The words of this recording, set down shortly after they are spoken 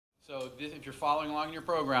if you're following along in your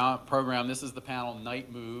program, this is the panel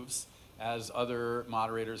Night Moves. As other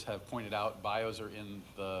moderators have pointed out, bios are in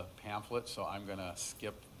the pamphlet, so I'm going to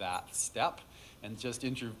skip that step and just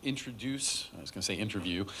introduce, I was going to say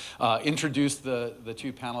interview, introduce the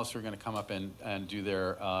two panelists who are going to come up and do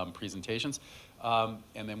their presentations. And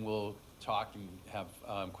then we'll talk and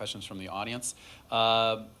have questions from the audience.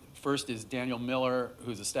 First is Daniel Miller,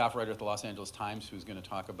 who's a staff writer at the Los Angeles Times, who's going to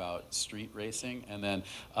talk about street racing. And then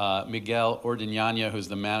Miguel Ordeñana, who's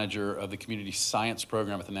the manager of the Community Science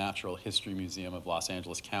Program at the Natural History Museum of Los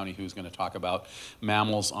Angeles County, who's going to talk about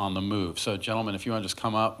mammals on the move. So gentlemen, if you want to just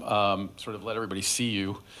come up, sort of let everybody see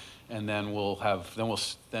you, and then all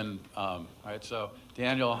right, so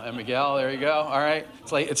Daniel and Miguel, there you go. All right,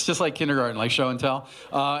 it's just like kindergarten, like show and tell.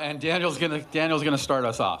 And Daniel's gonna start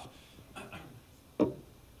us off.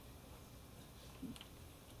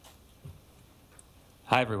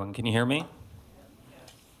 Hi, everyone. Can you hear me?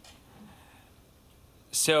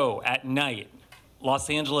 So, at night, Los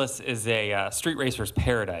Angeles is a street racer's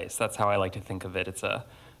paradise. That's how I like to think of it. It's a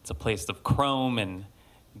place of chrome and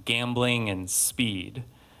gambling and speed.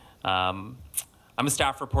 I'm a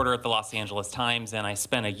staff reporter at the Los Angeles Times, and I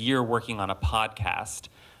spent a year working on a podcast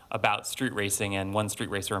about street racing and one street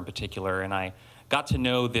racer in particular, and I got to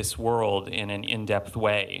know this world in an in-depth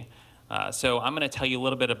way. So I'm going to tell you a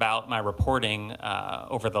little bit about my reporting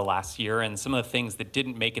over the last year and some of the things that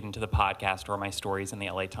didn't make it into the podcast or my stories in the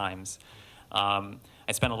LA Times. I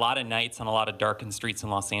spent a lot of nights on a lot of darkened streets in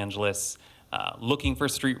Los Angeles, looking for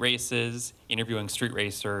street races, interviewing street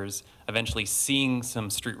racers, eventually seeing some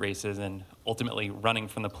street races, and ultimately running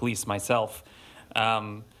from the police myself.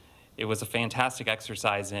 It was a fantastic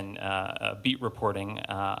exercise in beat reporting,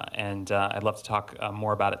 and I'd love to talk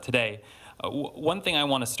more about it today. One thing I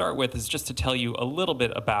want to start with is just to tell you a little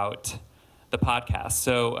bit about the podcast.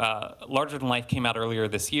 So Larger Than Life came out earlier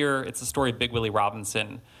this year. It's the story of Big Willie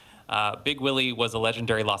Robinson. Big Willie was a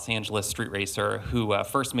legendary Los Angeles street racer who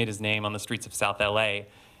first made his name on the streets of South LA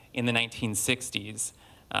in the 1960s.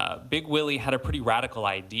 Big Willie had a pretty radical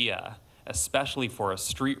idea, especially for a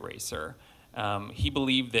street racer. He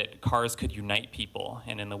believed that cars could unite people,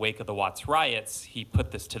 and in the wake of the Watts riots, he put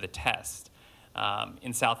this to the test.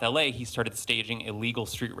 In South LA, he started staging illegal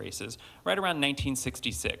street races right around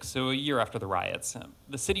 1966, so a year after the riots.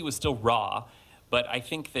 The city was still raw, but I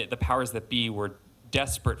think that the powers that be were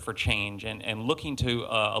desperate for change and looking to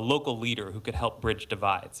a local leader who could help bridge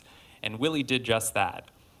divides. And Willie did just that.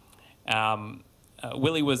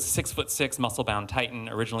 Willie was 6'6", muscle-bound titan,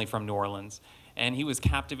 originally from New Orleans. And he was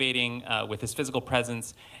captivating with his physical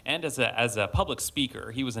presence and as a public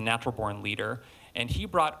speaker. He was a natural-born leader, and he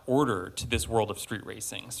brought order to this world of street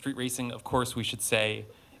racing. Street racing, of course, we should say,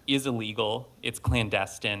 is illegal, it's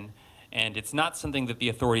clandestine, and it's not something that the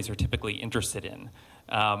authorities are typically interested in.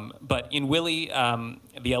 But in Willie,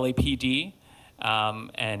 the LAPD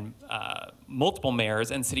and multiple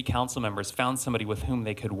mayors and city council members found somebody with whom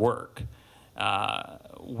they could work.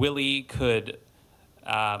 Willie could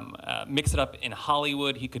mix it up in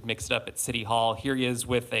Hollywood. He could mix it up at City Hall. Here he is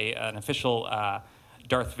with an official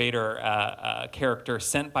Darth Vader character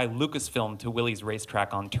sent by Lucasfilm to Willie's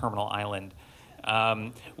racetrack on Terminal Island.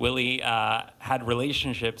 Willie had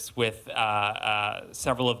relationships with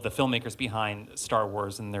several of the filmmakers behind Star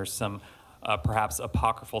Wars, and there's some perhaps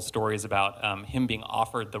apocryphal stories about him being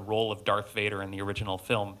offered the role of Darth Vader in the original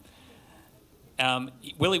film.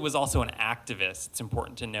 Willie was also an activist, it's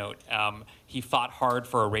important to note. He fought hard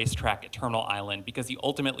for a racetrack at Terminal Island because he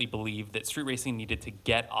ultimately believed that street racing needed to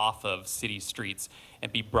get off of city streets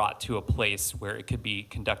and be brought to a place where it could be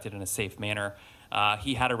conducted in a safe manner.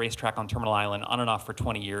 He had a racetrack on Terminal Island on and off for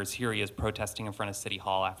 20 years. Here he is protesting in front of City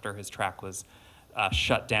Hall after his track was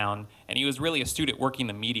shut down. And he was really astute at working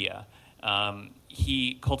the media.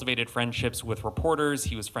 He cultivated friendships with reporters.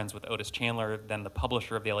 He was friends with Otis Chandler, then the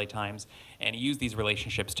publisher of the LA Times, and he used these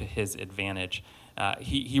relationships to his advantage.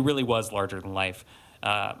 He really was larger than life.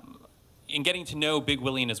 In getting to know Big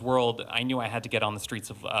Willie and his world, I knew I had to get on the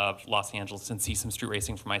streets of Los Angeles and see some street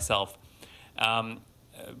racing for myself.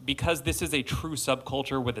 Because this is a true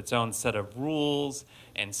subculture with its own set of rules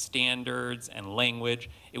and standards and language,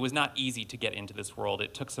 it was not easy to get into this world.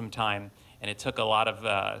 It took some time, and it took a lot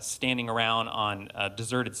of standing around on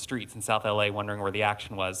deserted streets in South LA wondering where the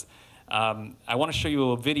action was. I want to show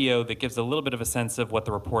you a video that gives a little bit of a sense of what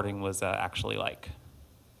the reporting was actually like.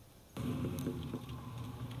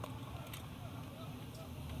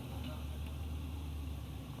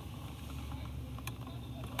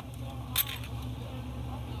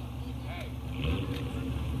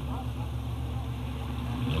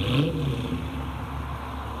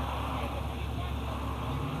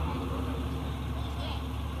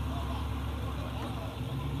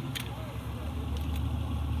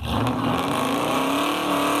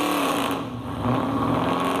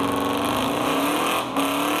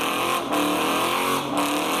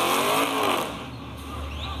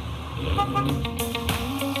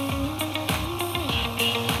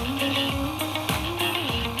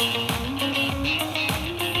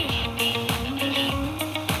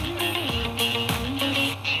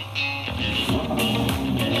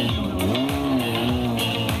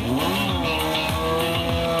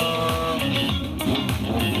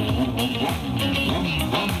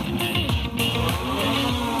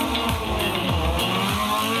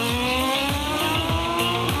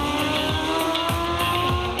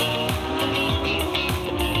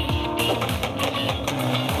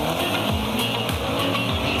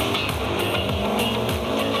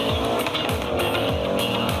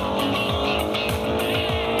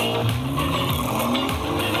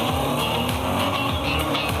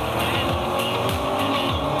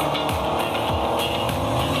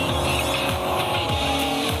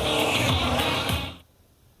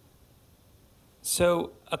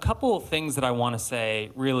 So a couple of things that I want to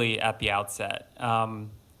say really at the outset.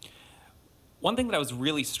 One thing that I was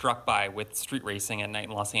really struck by with street racing at night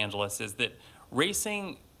in Los Angeles is that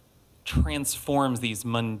racing transforms these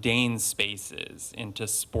mundane spaces into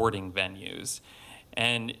sporting venues.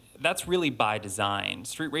 And that's really by design.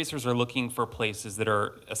 Street racers are looking for places that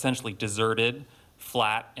are essentially deserted,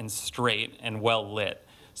 flat, and straight, and well lit.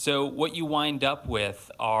 So what you wind up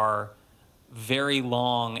with are very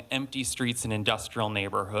long, empty streets in industrial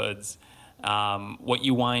neighborhoods. What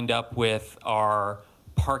you wind up with are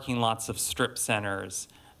parking lots of strip centers,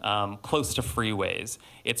 close to freeways.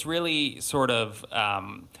 It's really sort of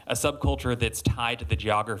a subculture that's tied to the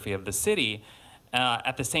geography of the city.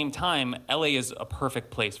 At the same time, LA is a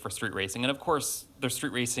perfect place for street racing. And of course, there's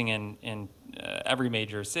street racing in every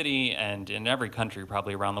major city and in every country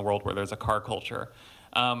probably around the world where there's a car culture.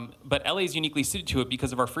 But LA is uniquely suited to it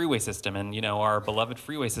because of our freeway system, and our beloved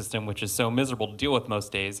freeway system, which is so miserable to deal with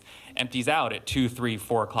most days, empties out at 2, 3,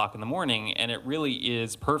 4 o'clock in the morning, and it really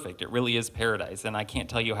is perfect. It really is paradise, and I can't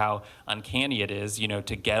tell you how uncanny it is,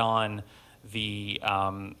 to get on the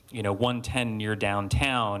 110 near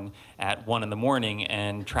downtown at 1 in the morning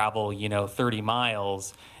and travel 30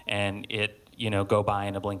 miles, and it go by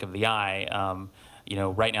in a blink of the eye.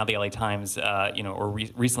 Right now the LA Times,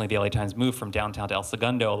 recently the LA Times moved from downtown to El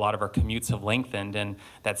Segundo. A lot of our commutes have lengthened, and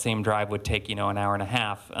that same drive would take, an hour and a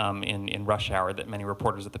half in rush hour that many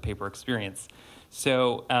reporters at the paper experience.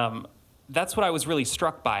 So that's what I was really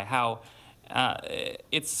struck by, how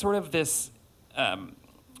it's sort of this,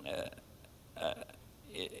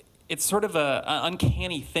 it's sort of an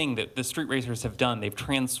uncanny thing that the street racers have done. They've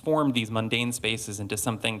transformed these mundane spaces into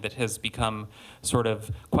something that has become sort of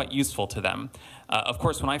quite useful to them. Of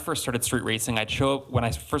course, when I first started street racing, when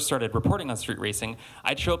I first started reporting on street racing,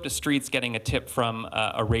 I'd show up to streets getting a tip from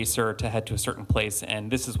a racer to head to a certain place,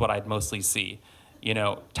 and this is what I'd mostly see,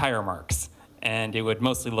 tire marks. And it would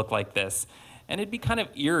mostly look like this. And it'd be kind of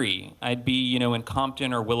eerie. I'd be, in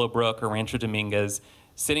Compton or Willowbrook or Rancho Dominguez,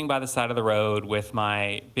 sitting by the side of the road with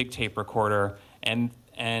my big tape recorder, and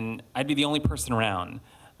I'd be the only person around.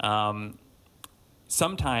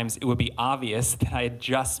 Sometimes it would be obvious that I had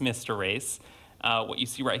just missed a race. What you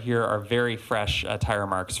see right here are very fresh tire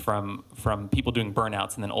marks from people doing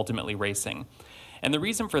burnouts and then ultimately racing. And the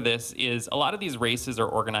reason for this is a lot of these races are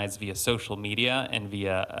organized via social media and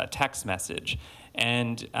via a text message.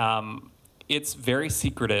 And it's very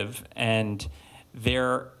secretive, and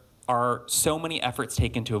there are so many efforts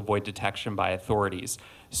taken to avoid detection by authorities.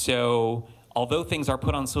 So although things are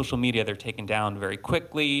put on social media, they're taken down very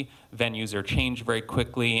quickly, venues are changed very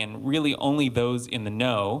quickly, and really only those in the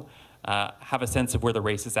know have a sense of where the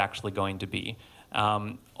race is actually going to be.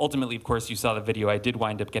 Ultimately, of course, you saw the video, I did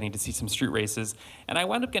wind up getting to see some street races, and I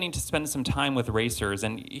wound up getting to spend some time with racers,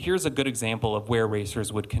 and here's a good example of where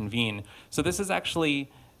racers would convene. So this is actually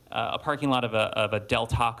a parking lot of a Del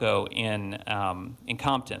Taco in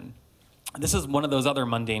Compton. This is one of those other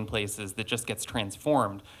mundane places that just gets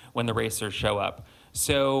transformed when the racers show up.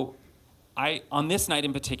 So on this night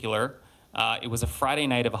in particular, it was a Friday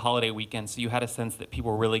night of a holiday weekend, so you had a sense that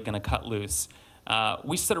people were really going to cut loose.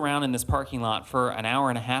 We stood around in this parking lot for an hour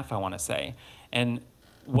and a half, I want to say. And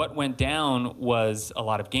what went down was a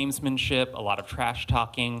lot of gamesmanship, a lot of trash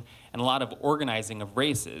talking, and a lot of organizing of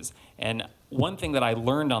races. And one thing that I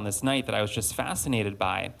learned on this night that I was just fascinated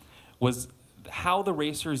by was how the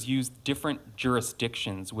racers used different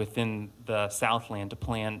jurisdictions within the Southland to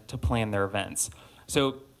plan their events.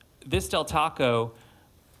 So this Del Taco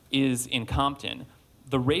is in Compton.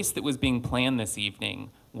 The race that was being planned this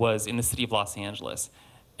evening was in the city of Los Angeles,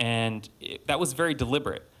 and that was very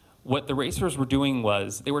deliberate. What the racers were doing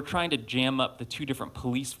was they were trying to jam up the two different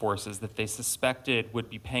police forces that they suspected would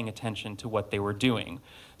be paying attention to what they were doing.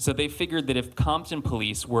 So they figured that if Compton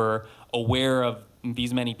police were aware of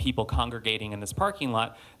these many people congregating in this parking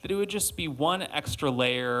lot, that it would just be one extra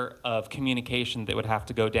layer of communication that would have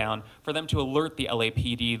to go down for them to alert the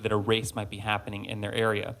LAPD that a race might be happening in their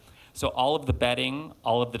area. So all of the betting,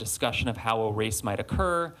 all of the discussion of how a race might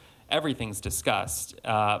occur, everything's discussed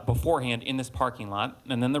beforehand in this parking lot,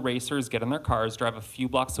 and then the racers get in their cars, drive a few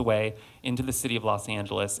blocks away into the city of Los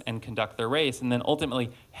Angeles and conduct their race, and then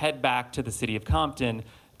ultimately head back to the city of Compton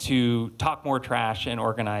to talk more trash and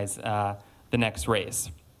organize the next race.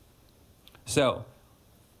 So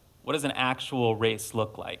what does an actual race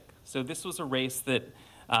look like? So this was a race that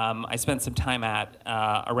I spent some time at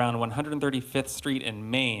around 135th Street in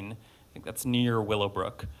Maine. I think that's near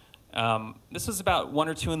Willowbrook. This was about 1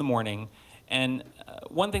 or 2 in the morning, and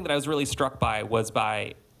one thing that I was really struck by was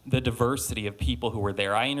by the diversity of people who were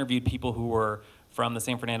there. I interviewed people who were from the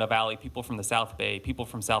San Fernando Valley, people from the South Bay, people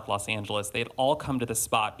from South Los Angeles. They had all come to the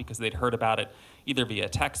spot because they'd heard about it either via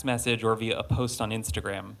text message or via a post on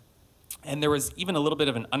Instagram. And there was even a little bit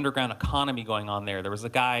of an underground economy going on there. There was a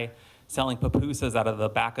guy selling pupusas out of the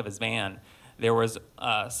back of his van. There was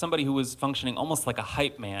somebody who was functioning almost like a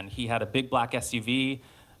hype man. He had a big black SUV.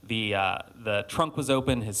 The trunk was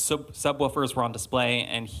open, his subwoofers were on display,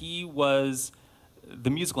 and he was the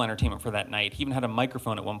musical entertainment for that night. He even had a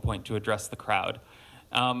microphone at one point to address the crowd.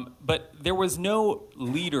 But there was no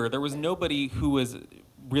leader, there was nobody who was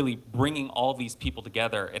really bringing all these people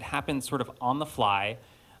together. It happened sort of on the fly,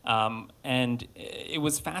 and it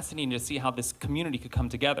was fascinating to see how this community could come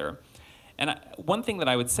together. And one thing that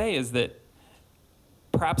I would say is that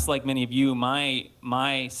perhaps like many of you,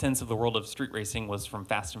 my sense of the world of street racing was from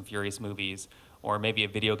Fast and Furious movies, or maybe a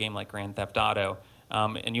video game like Grand Theft Auto.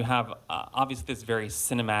 And you have obviously this very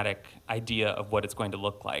cinematic idea of what it's going to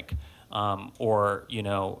look like, or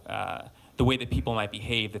the way that people might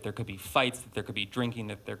behave, that there could be fights, that there could be drinking,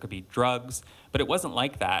 that there could be drugs. But it wasn't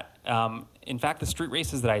like that. In fact, the street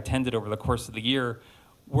races that I attended over the course of the year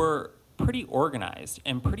were pretty organized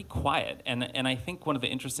and pretty quiet. And I think one of the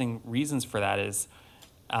interesting reasons for that is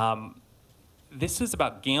this is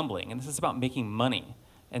about gambling, and this is about making money.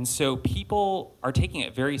 And so people are taking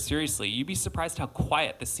it very seriously. You'd be surprised how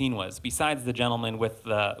quiet the scene was. Besides the gentleman with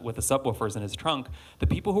the subwoofers in his trunk, the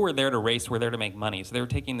people who were there to race were there to make money, so they were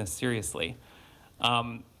taking this seriously.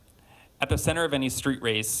 At the center of any street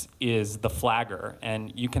race is the flagger,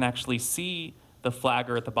 and you can actually see the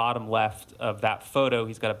flagger at the bottom left of that photo.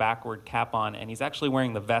 He's got a backward cap on, and he's actually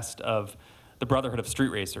wearing the vest of the Brotherhood of Street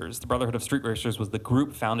Racers. The Brotherhood of Street Racers was the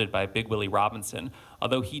group founded by Big Willie Robinson.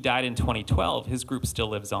 Although he died in 2012, his group still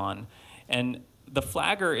lives on. And the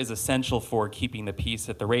flagger is essential for keeping the peace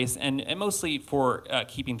at the race, and mostly for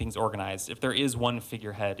keeping things organized. If there is one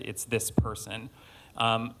figurehead, it's this person.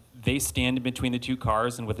 They stand in between the two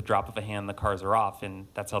cars, and with a drop of a hand, the cars are off, and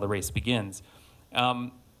that's how the race begins.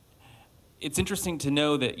 It's interesting to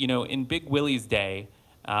know that, in Big Willie's day,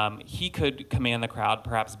 he could command the crowd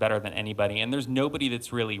perhaps better than anybody, and there's nobody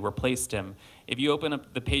that's really replaced him. If you open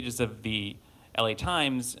up the pages of the LA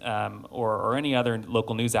Times or any other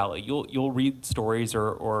local news outlet, you'll read stories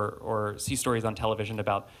or see stories on television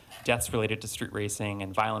about deaths related to street racing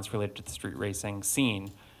and violence related to the street racing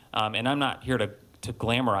scene. And I'm not here to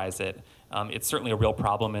glamorize it. It's certainly a real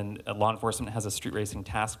problem, and law enforcement has a street racing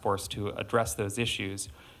task force to address those issues.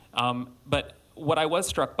 But what I was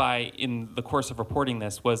struck by in the course of reporting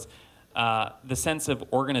this was the sense of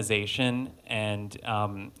organization and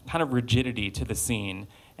kind of rigidity to the scene,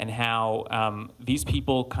 and how these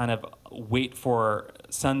people kind of wait for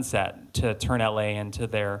sunset to turn LA into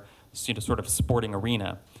their sort of sporting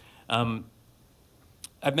arena.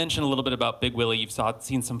 I've mentioned a little bit about Big Willie. You've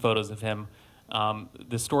seen some photos of him.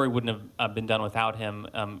 The story wouldn't have been done without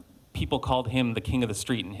him. People called him the king of the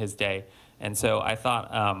street in his day, and so I thought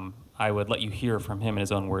I would let you hear from him in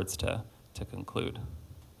his own words to conclude.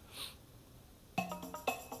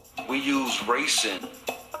 We use racing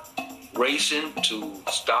to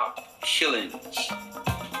stop killings.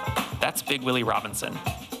 That's Big Willie Robinson.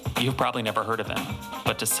 You've probably never heard of him,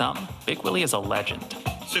 but to some, Big Willie is a legend.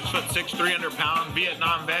 6'6", 300-pound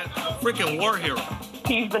Vietnam vet, freaking war hero.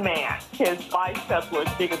 He's the man. His biceps were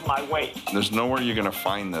as big as my waist. There's nowhere you're going to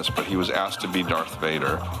find this, but he was asked to be Darth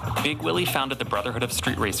Vader. Big Willie founded the Brotherhood of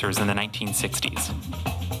Street Racers in the 1960s.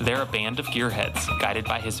 They're a band of gearheads guided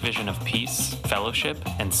by his vision of peace, fellowship,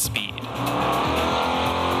 and speed.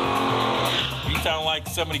 We sound like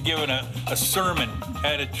somebody giving a sermon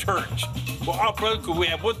at a church. Well, our brothers, we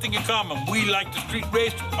have one thing in common. We like to street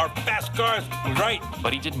race our fast cars, right?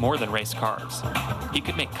 But he did more than race cars. He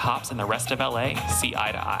could make cops and the rest of LA see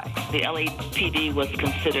eye to eye. The LAPD was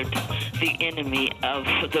considered the enemy of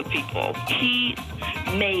the people. He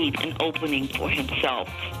made an opening for himself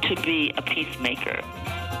to be a peacemaker.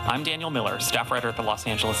 I'm Daniel Miller, staff writer at the Los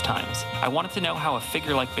Angeles Times. I wanted to know how a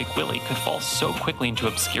figure like Big Willie could fall so quickly into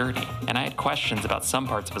obscurity, and I had questions about some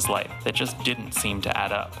parts of his life that just didn't seem to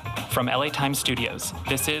add up. From LA Times Studios,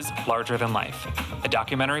 this is Larger Than Life, a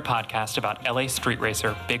documentary podcast about LA street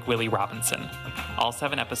racer Big Willie Robinson. All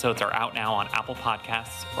 7 episodes are out now on Apple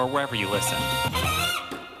Podcasts or wherever you listen.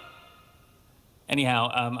 Anyhow,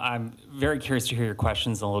 I'm very curious to hear your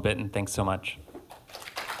questions in a little bit, and thanks so much.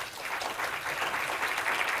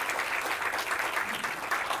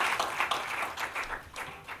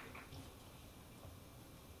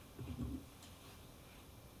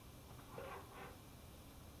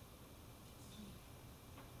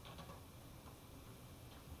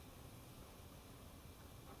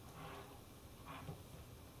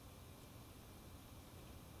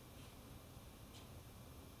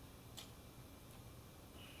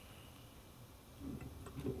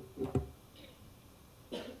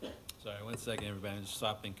 Sorry, 1 second, everybody. I'm just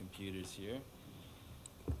swapping computers here.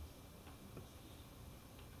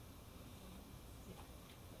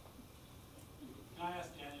 Can I ask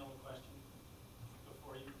Daniel a question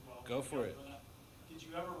before you? Go for it. Did you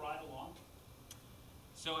ever ride along?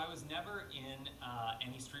 So I was never in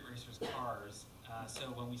any street racers' cars. So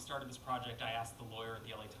when we started this project, I asked the lawyer at the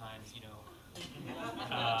LA Times,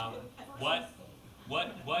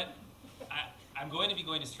 I'm going to be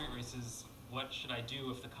going to street races. What should I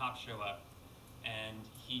do if the cops show up? And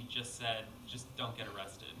he just said, just don't get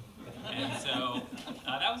arrested. And so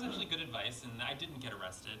that was actually good advice, and I didn't get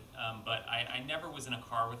arrested. But I never was in a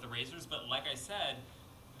car with the racers. But like I said,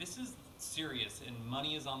 this is serious, and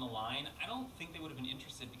money is on the line. I don't think they would have been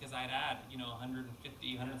interested because I'd add,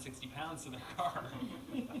 150, 160 pounds to their car.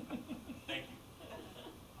 Thank you.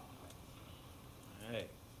 All right.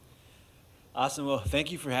 Awesome. Well,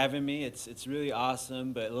 thank you for having me. It's really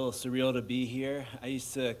awesome, but a little surreal to be here. I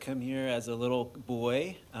used to come here as a little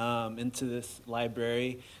boy into this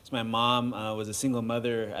library. So my mom was a single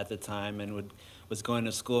mother at the time and was going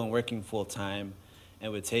to school and working full time,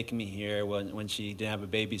 and would take me here when she didn't have a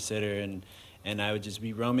babysitter, and I would just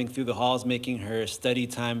be roaming through the halls, making her study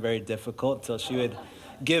time very difficult until she would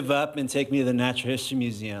give up and take me to the Natural History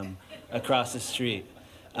Museum across the street.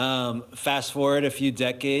 Fast forward a few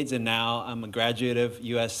decades, and now I'm a graduate of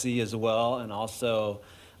USC as well, and also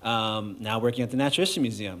now working at the Natural History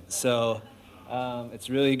Museum. So it's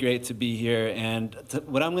really great to be here. And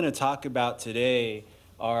what I'm going to talk about today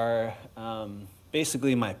are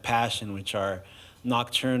basically my passion, which are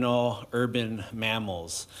nocturnal urban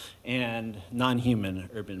mammals and non-human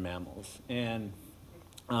urban mammals. And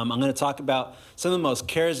I'm going to talk about some of the most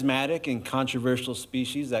charismatic and controversial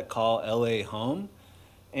species that call LA home,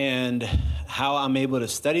 and how I'm able to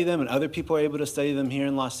study them and other people are able to study them here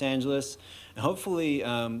in Los Angeles, and hopefully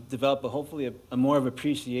develop a more of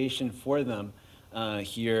appreciation for them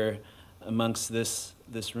here amongst this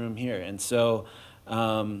room here. And so,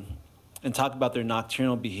 and talk about their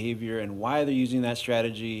nocturnal behavior and why they're using that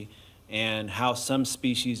strategy, and how some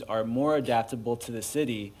species are more adaptable to the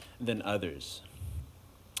city than others.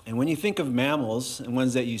 And when you think of mammals, and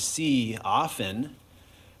ones that you see often,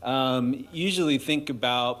 usually think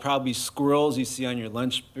about probably squirrels you see on your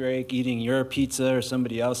lunch break eating your pizza or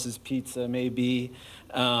somebody else's pizza maybe,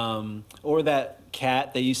 or that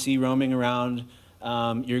cat that you see roaming around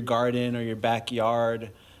your garden or your backyard,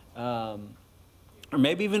 or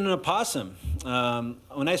maybe even an opossum.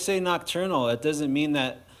 When I say nocturnal, it doesn't mean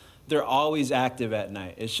that they're always active at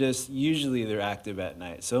night. It's just usually they're active at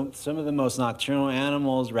night. So some of the most nocturnal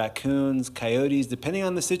animals, raccoons, coyotes, depending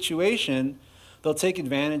on the situation, they'll take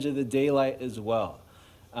advantage of the daylight as well.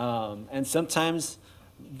 And sometimes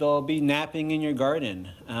they'll be napping in your garden,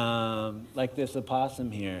 like this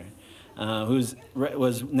opossum here,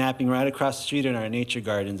 was napping right across the street in our nature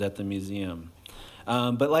gardens at the museum.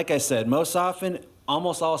 But like I said, most often,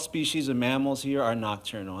 almost all species of mammals here are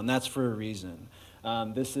nocturnal, and that's for a reason.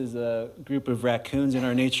 This is a group of raccoons in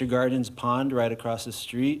our nature gardens pond right across the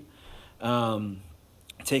street.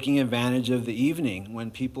 Taking advantage of the evening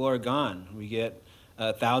when people are gone. We get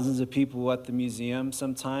thousands of people at the museum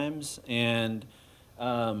sometimes, and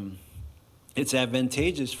it's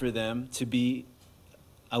advantageous for them to be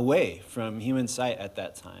away from human sight at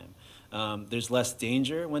that time. There's less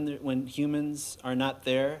danger when humans are not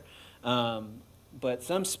there, but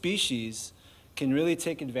some species can really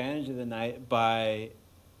take advantage of the night by,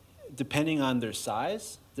 depending on their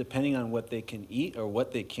size, depending on what they can eat or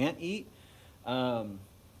what they can't eat, and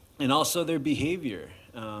also their behavior,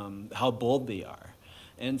 how bold they are.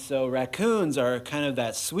 And so raccoons are kind of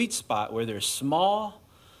that sweet spot where they're small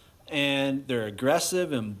and they're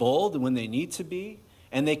aggressive and bold when they need to be,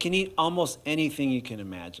 and they can eat almost anything you can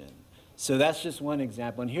imagine. So that's just one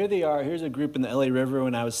example. And here they are. Here's a group in the LA River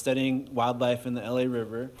when I was studying wildlife in the LA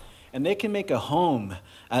River, and they can make a home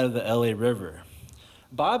out of the LA River.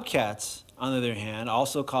 Bobcats, on the other hand,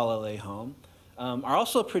 also call LA home, are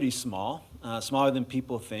also pretty small, smaller than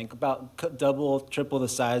people think, about double, triple the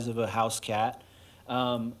size of a house cat.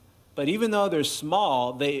 But even though they're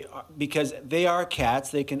small, because they are cats,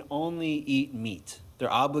 they can only eat meat. They're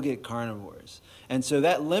obligate carnivores. And so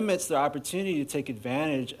that limits their opportunity to take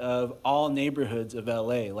advantage of all neighborhoods of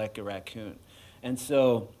LA, like a raccoon. And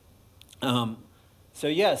so,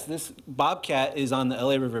 yes, this bobcat is on the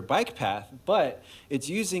LA River bike path, but it's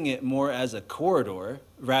using it more as a corridor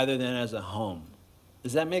rather than as a home.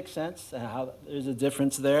 Does that make sense? How there's a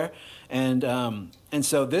difference there? And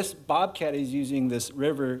so this bobcat is using this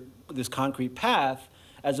river, this concrete path,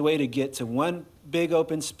 as a way to get to one big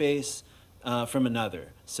open space from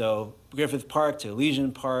another. So Griffith Park to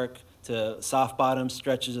Elysian Park to soft bottom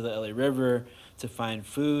stretches of the LA River to find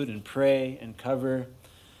food and prey and cover.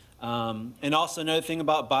 And also another thing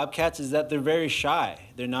about bobcats is that they're very shy.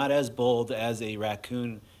 They're not as bold as a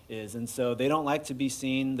raccoon is, and so they don't like to be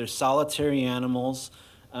seen. They're solitary animals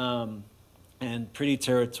and pretty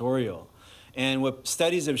territorial. And what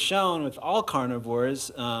studies have shown with all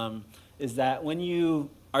carnivores is that when you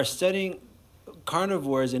are studying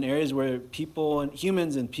carnivores in areas where people and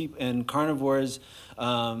humans and carnivores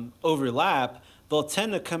overlap, they'll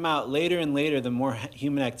tend to come out later and later the more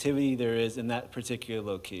human activity there is in that particular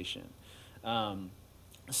location.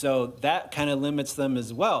 So that kind of limits them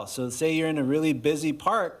as well. So say you're in a really busy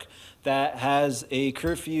park that has a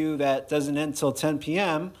curfew that doesn't end until 10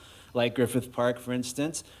 p.m., like Griffith Park, for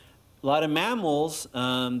instance. A lot of mammals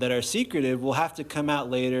that are secretive will have to come out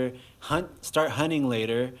later, start hunting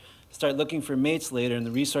later, start looking for mates later and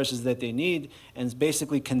the resources that they need, and it's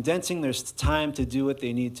basically condensing their time to do what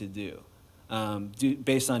they need to do,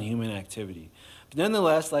 based on human activity. But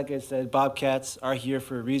nonetheless, like I said, bobcats are here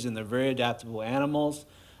for a reason. They're very adaptable animals.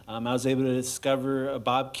 I was able to discover a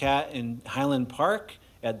bobcat in Highland Park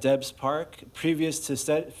at Debs Park. Previous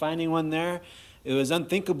to finding one there, it was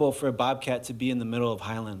unthinkable for a bobcat to be in the middle of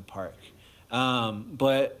Highland Park.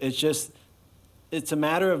 But it's a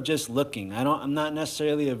matter of just looking. I'm not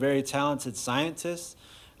necessarily a very talented scientist,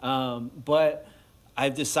 but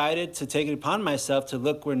I've decided to take it upon myself to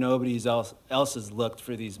look where nobody else has looked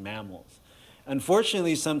for these mammals.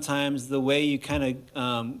 Unfortunately, sometimes the way you kind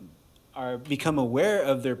of become aware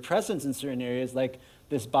of their presence in certain areas, like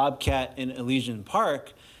this bobcat in Elysian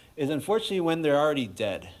Park, is unfortunately when they're already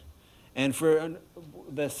dead. And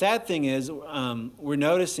the sad thing is, we're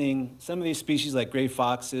noticing some of these species like gray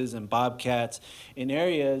foxes and bobcats in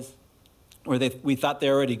areas where we thought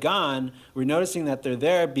they're already gone. We're noticing that they're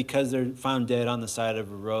there because they're found dead on the side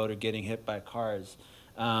of a road or getting hit by cars.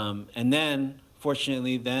 And then,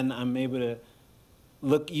 fortunately, I'm able to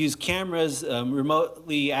use cameras,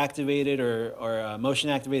 remotely activated or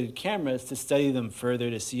motion-activated cameras to study them further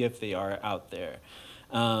to see if they are out there.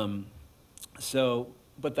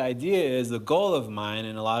 But the idea is, the goal of mine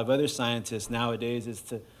and a lot of other scientists nowadays is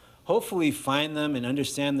to hopefully find them and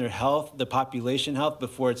understand their health, the population health,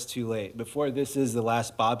 before it's too late, before this is the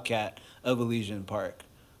last bobcat of Elysian Park,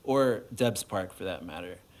 or Debs Park for that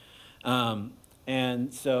matter.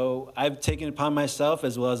 And so I've taken it upon myself,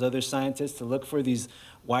 as well as other scientists, to look for these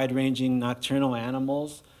wide-ranging nocturnal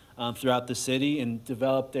animals throughout the city in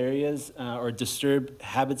developed areas or disturbed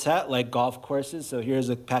habitat like golf courses. So here's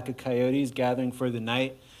a pack of coyotes gathering for the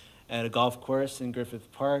night at a golf course in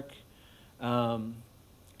Griffith Park.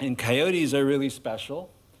 And coyotes are really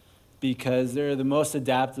special because they're the most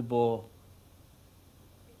adaptable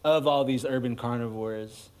of all these urban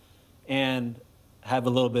carnivores and have a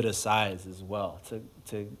little bit of size as well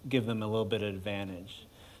to give them a little bit of advantage.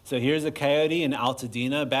 So here's a coyote in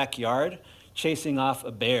Altadena backyard chasing off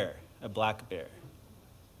a bear, a black bear.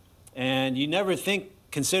 And you never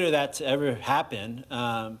consider that to ever happen,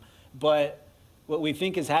 but what we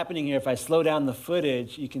think is happening here, if I slow down the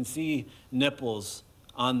footage, you can see nipples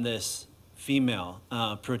on this female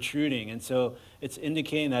protruding. And so it's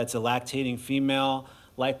indicating that it's a lactating female,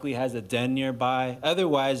 likely has a den nearby.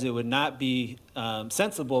 Otherwise, it would not be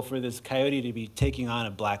sensible for this coyote to be taking on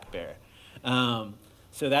a black bear.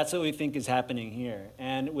 So that's what we think is happening here.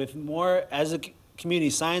 And with more, as community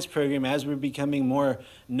science program, as we're becoming more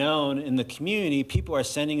known in the community, people are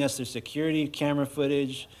sending us their security camera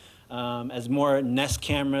footage. As more Nest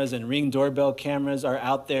cameras and Ring doorbell cameras are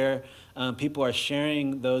out there, people are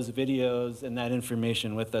sharing those videos and that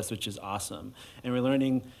information with us, which is awesome. And we're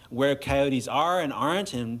learning where coyotes are and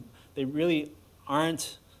aren't, and they really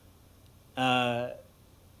aren't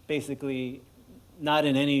basically not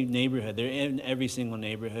in any neighborhood. They're in every single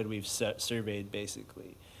neighborhood we've surveyed,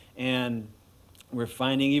 basically. And we're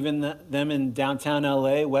finding even them in downtown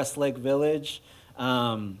LA, Westlake Village.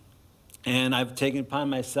 And I've taken it upon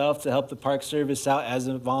myself to help the Park Service out as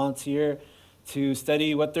a volunteer to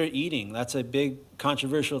study what they're eating. That's a big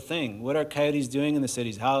controversial thing. What are coyotes doing in the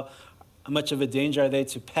cities? How much of a danger are they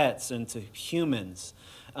to pets and to humans?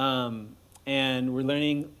 And we're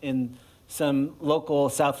learning in some local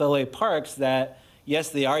South LA parks that, yes,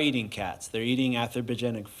 they are eating cats. They're eating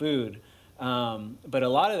anthropogenic food. But a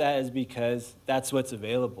lot of that is because that's what's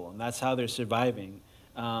available, and that's how they're surviving.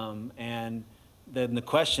 And then the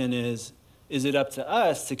question is it up to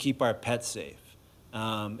us to keep our pets safe?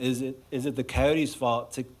 Is it the coyote's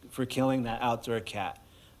fault for killing that outdoor cat?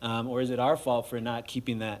 Or is it our fault for not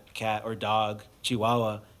keeping that cat or dog,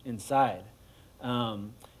 chihuahua, inside?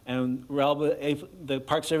 And the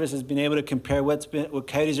Park Service has been able to compare what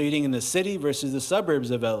coyotes are eating in the city versus the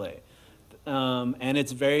suburbs of LA. And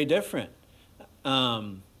it's very different.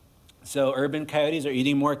 So urban coyotes are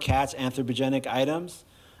eating more cats, anthropogenic items,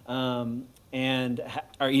 and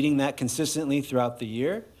are eating that consistently throughout the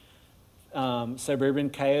year. Suburban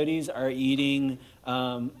coyotes are eating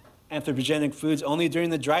anthropogenic foods only during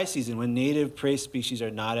the dry season when native prey species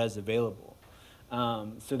are not as available.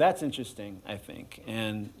 So that's interesting, I think,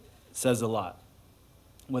 and says a lot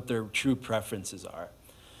what their true preferences are.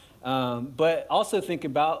 But also think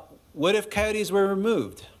about, what if coyotes were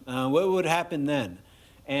removed? What would happen then?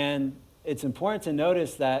 And it's important to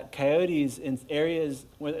notice that coyotes in areas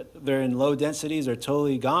where they're in low densities or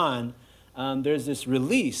totally gone, there's this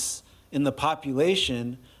release in the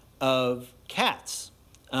population of cats.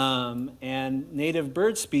 And native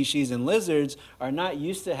bird species and lizards are not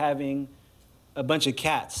used to having a bunch of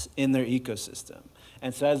cats in their ecosystem.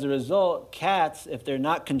 And so as a result, cats, if they're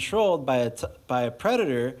not controlled by a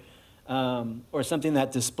predator or something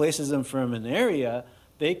that displaces them from an area,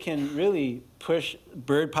 they can really push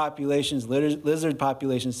bird populations, lizard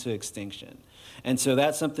populations to extinction. And so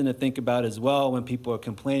that's something to think about as well when people are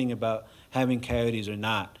complaining about having coyotes or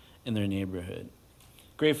not in their neighborhood.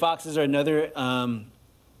 Gray foxes are another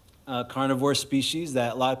carnivore species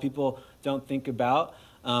that a lot of people don't think about.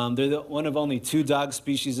 They're one of only 2 dog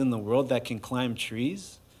species in the world that can climb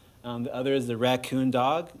trees. The other is the raccoon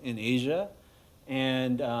dog in Asia.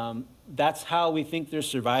 And that's how we think they're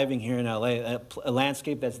surviving here in LA, a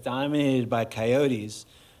landscape that's dominated by coyotes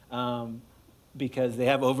because they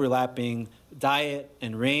have overlapping diet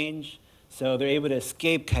and range. So they're able to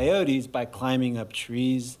escape coyotes by climbing up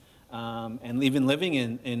trees and even living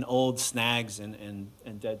in old snags and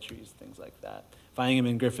dead trees, things like that. Finding them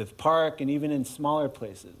in Griffith Park and even in smaller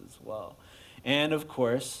places as well. And of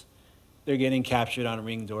course, they're getting captured on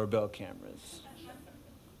Ring doorbell cameras,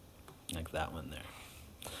 like that one there.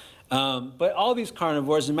 But all these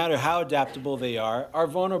carnivores, no matter how adaptable they are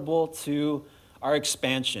vulnerable to our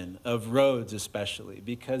expansion of roads especially,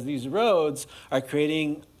 because these roads are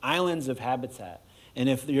creating islands of habitat. And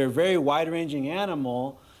if you're a very wide-ranging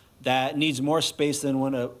animal that needs more space than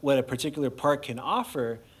what a particular park can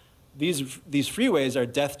offer, these freeways are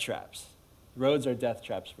death traps. Roads are death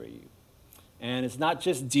traps for you. And it's not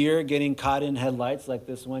just deer getting caught in headlights like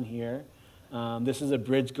this one here. This is a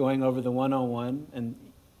bridge going over the 101, and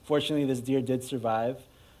fortunately this deer did survive.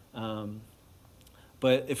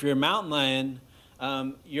 But if you're a mountain lion,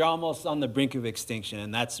 you're almost on the brink of extinction,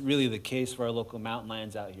 and that's really the case for our local mountain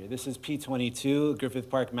lions out here. This is P22, Griffith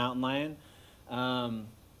Park mountain lion.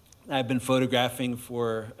 I've been photographing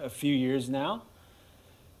for a few years now.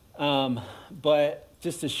 But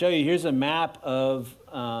just to show you, here's a map of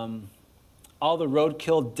all the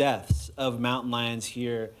roadkill deaths of mountain lions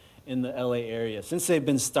here in the LA area since they've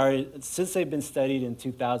been studied in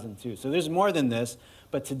 2002. So there's more than this,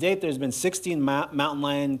 but to date there's been 16 mountain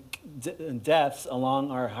lion deaths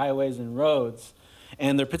along our highways and roads,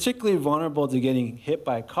 and they're particularly vulnerable to getting hit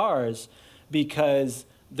by cars because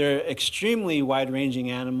they're extremely wide-ranging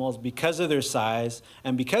animals because of their size,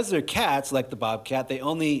 and because they're cats, like the bobcat, they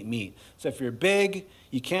only eat meat. So if you're big,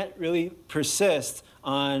 you can't really persist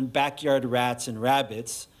on backyard rats and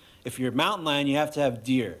rabbits. If you're a mountain lion, you have to have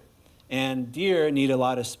deer. And deer need a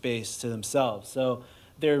lot of space to themselves. So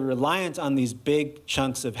they're reliant on these big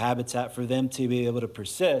chunks of habitat for them to be able to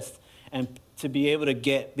persist. and to be able to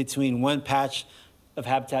get between one patch of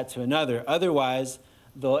habitat to another. Otherwise,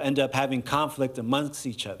 they'll end up having conflict amongst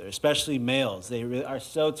each other, especially males. They are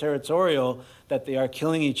so territorial that they are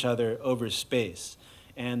killing each other over space.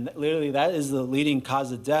 And literally, that is the leading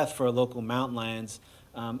cause of death for local mountain lions,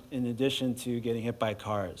 in addition to getting hit by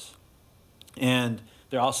cars. And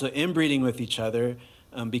they're also inbreeding with each other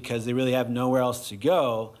because they really have nowhere else to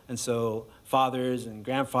go. And so fathers and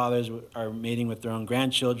grandfathers are mating with their own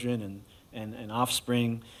grandchildren and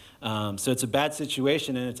offspring. So it's a bad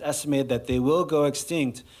situation, and it's estimated that they will go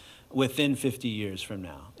extinct within 50 years from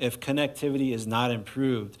now if connectivity is not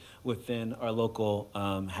improved within our local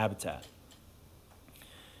habitat.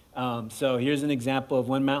 So here's an example of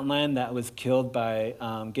one mountain lion that was killed by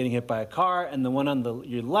getting hit by a car, and the one on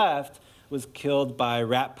your left was killed by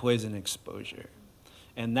rat poison exposure.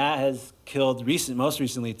 And that has killed most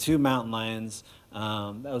recently 2 mountain lions.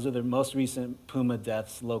 Those are the most recent puma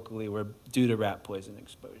deaths locally were due to rat poison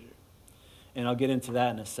exposure. And I'll get into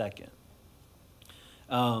that in a second.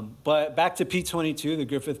 But back to P22, the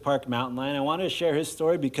Griffith Park mountain lion. I want to share his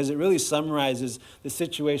story because it really summarizes the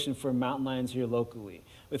situation for mountain lions here locally,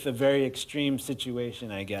 with a very extreme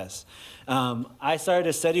situation, I guess. I started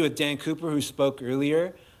a study with Dan Cooper, who spoke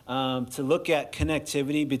earlier, to look at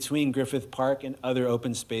connectivity between Griffith Park and other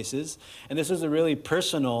open spaces. And this was a really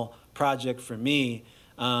personal project for me,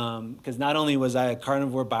 because not only was I a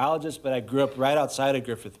carnivore biologist, but I grew up right outside of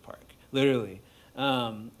Griffith Park, literally.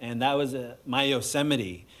 And that was my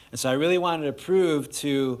Yosemite. And so I really wanted to prove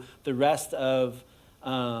to the rest of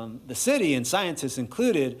the city, and scientists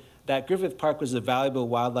included, that Griffith Park was a valuable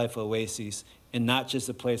wildlife oasis and not just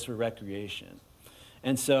a place for recreation.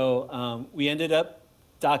 And so we ended up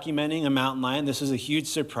documenting a mountain lion. This was a huge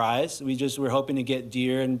surprise. We just were hoping to get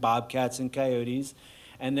deer and bobcats and coyotes.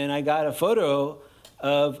 And then I got a photo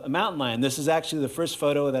of a mountain lion. This is actually the first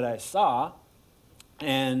photo that I saw,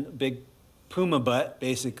 and big puma butt,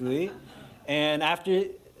 basically. And after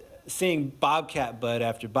seeing bobcat butt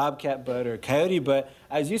after bobcat butt or coyote butt,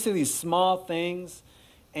 I was used to these small things,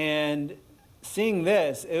 and seeing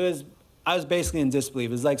this, I was basically in disbelief.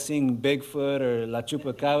 It was like seeing Bigfoot or La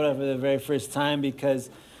Chupacabra for the very first time, because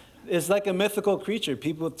it's like a mythical creature.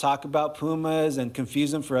 People talk about pumas and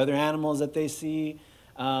confuse them for other animals that they see,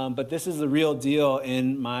 but this is the real deal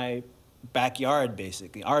in my backyard,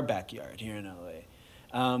 basically, our backyard here in LA.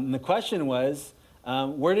 And the question was,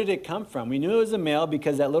 where did it come from? We knew it was a male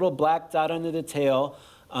because that little black dot under the tail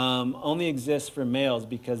only exists for males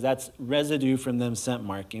because that's residue from them scent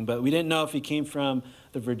marking. But we didn't know if he came from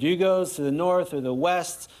the Verdugos to the north or the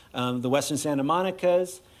west, the western Santa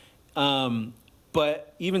Monicas.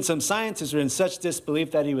 But even some scientists were in such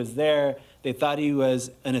disbelief that he was there, they thought he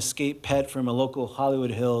was an escaped pet from a local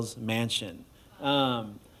Hollywood Hills mansion.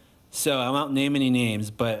 So I won't name any names,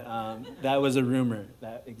 but that was a rumor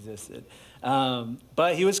that existed.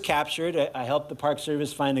 But he was captured. I helped the Park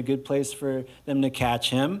Service find a good place for them to catch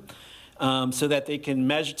him, so that they can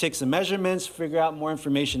take some measurements, figure out more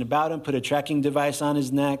information about him, put a tracking device on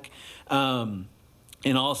his neck, and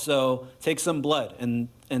also take some blood. And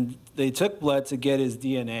they took blood to get his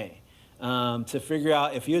DNA, to figure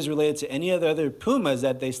out if he was related to any of the other pumas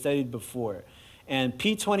that they studied before. And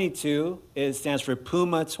P22 stands for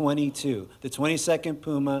Puma 22, the 22nd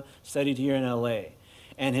puma studied here in LA.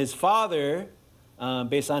 And his father,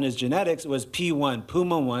 based on his genetics, was P1,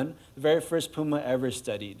 Puma 1, the very first puma ever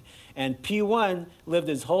studied. And P1 lived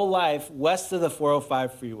his whole life west of the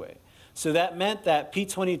 405 freeway. So that meant that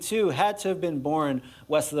P22 had to have been born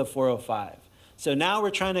west of the 405. So now we're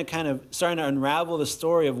trying to starting to unravel the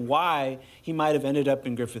story of why he might have ended up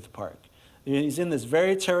in Griffith Park. He's in this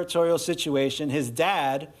very territorial situation. His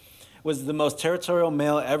dad was the most territorial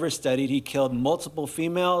male ever studied. He killed multiple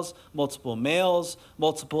females, multiple males,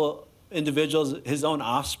 multiple individuals, his own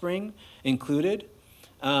offspring included.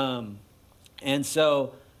 And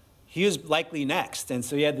so he was likely next. And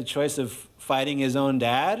so he had the choice of fighting his own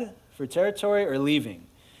dad for territory or leaving.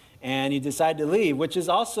 And he decided to leave, which is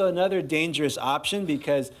also another dangerous option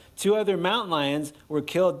because 2 other mountain lions were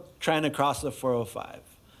killed trying to cross the 405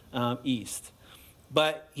 east.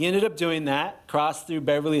 But he ended up doing that, crossed through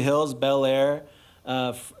Beverly Hills, Bel Air,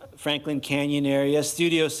 Franklin Canyon area,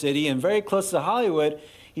 Studio City, and very close to Hollywood,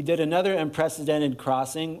 he did another unprecedented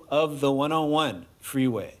crossing of the 101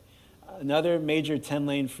 freeway, another major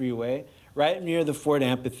 10-lane freeway right near the Ford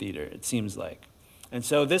Amphitheater, it seems like. And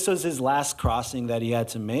so this was his last crossing that he had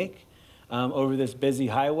to make over this busy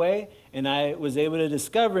highway, and I was able to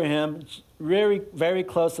discover him very, very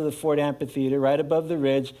close to the Ford Amphitheater, right above the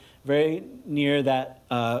ridge, very near that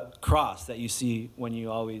cross that you see when you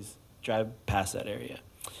always drive past that area.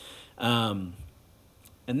 And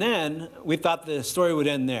And then we thought the story would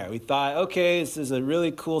end there. We thought, okay, this is a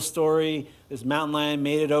really cool story. This mountain lion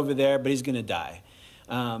made it over there, but he's going to die.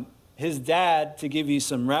 His dad, to give you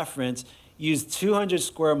some reference, used 200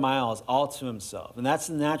 square miles all to himself. And that's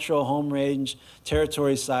the natural home range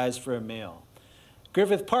territory size for a male.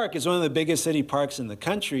 Griffith Park is one of the biggest city parks in the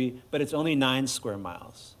country, but it's only 9 square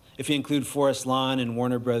miles, if you include Forest Lawn and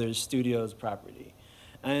Warner Brothers Studios property.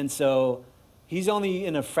 And so he's only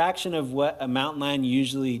in a fraction of what a mountain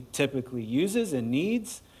lion typically uses and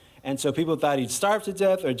needs. And so people thought he'd starve to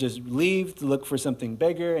death or just leave to look for something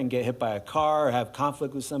bigger and get hit by a car or have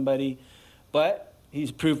conflict with somebody. But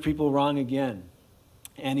he's proved people wrong again.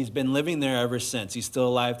 And he's been living there ever since. He's still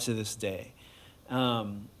alive to this day.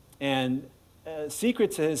 And a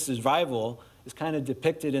secret to his survival is kind of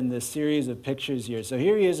depicted in this series of pictures here. So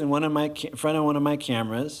here he is in front of one of my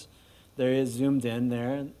cameras. There he is zoomed in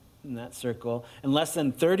there in that circle. And less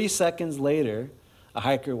than 30 seconds later, a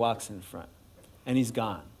hiker walks in front, and he's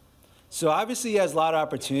gone. So obviously he has a lot of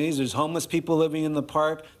opportunities. There's homeless people living in the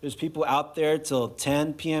park. There's people out there till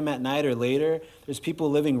 10 p.m. at night or later. There's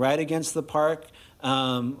people living right against the park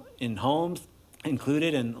in homes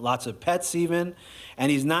included, and lots of pets even.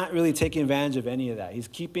 And he's not really taking advantage of any of that. He's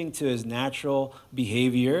keeping to his natural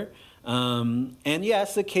behavior. And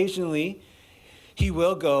yes, occasionally he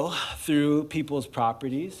will go through people's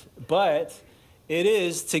properties, but it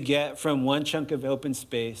is to get from one chunk of open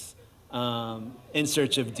space in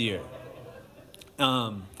search of deer.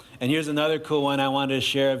 And here's another cool one I wanted to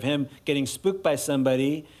share of him getting spooked by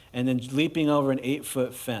somebody and then leaping over an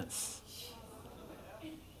 8-foot fence.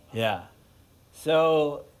 Yeah.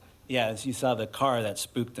 So, yeah, as you saw the car that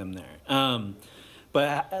spooked him there.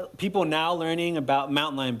 But people now learning about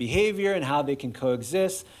mountain lion behavior and how they can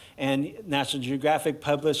coexist. And National Geographic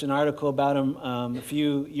published an article about him a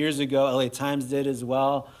few years ago. LA Times did as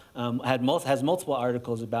well. Has multiple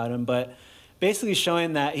articles about him, but basically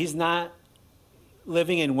showing that he's not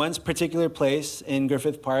living in one particular place in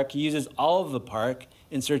Griffith Park. He uses all of the park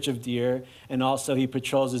in search of deer, and also he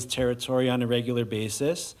patrols his territory on a regular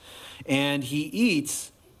basis. And he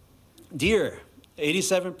eats deer.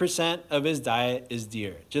 87% of his diet is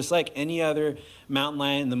deer, just like any other mountain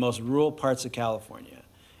lion in the most rural parts of California.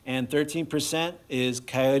 And 13% is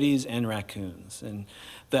coyotes and raccoons. And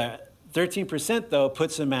the 13%, though,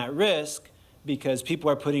 puts him at risk because people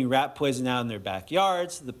are putting rat poison out in their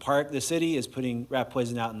backyards. The city is putting rat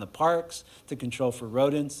poison out in the parks to control for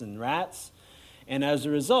rodents and rats. And as a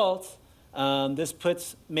result, this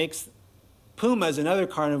makes pumas and other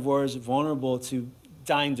carnivores vulnerable to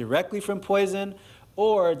dying directly from poison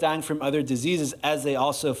or dying from other diseases as they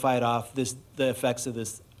also fight off the effects of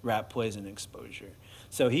this rat poison exposure.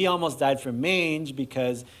 So he almost died from mange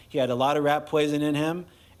because he had a lot of rat poison in him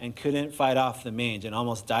and couldn't fight off the mange and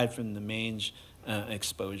almost died from the mange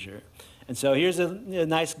exposure. And so here's a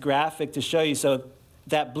nice graphic to show you. So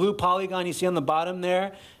that blue polygon you see on the bottom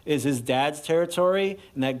there is his dad's territory,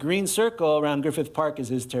 and that green circle around Griffith Park is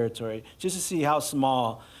his territory, just to see how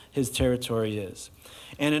small his territory is.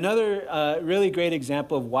 And another really great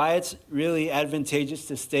example of why it's really advantageous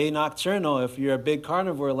to stay nocturnal if you're a big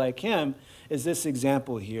carnivore like him is this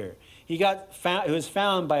example here. He was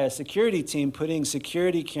found by a security team putting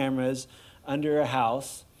security cameras under a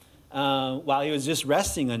house while he was just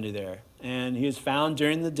resting under there. And he was found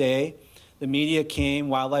during the day. The media came,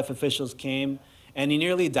 wildlife officials came, and he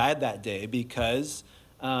nearly died that day because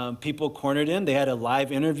people cornered him. They had a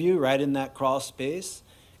live interview right in that crawl space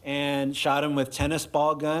and shot him with tennis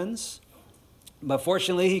ball guns. But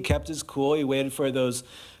fortunately, he kept his cool. He waited for those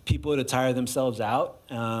people to tire themselves out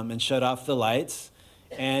and shut off the lights.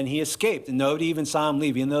 And he escaped, and nobody even saw him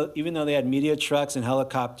leave, even though they had media trucks and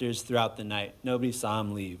helicopters throughout the night. Nobody saw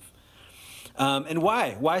him leave. And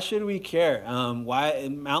why? Why should we care? Why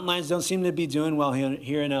mountain lions don't seem to be doing well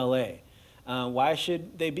here in LA. Why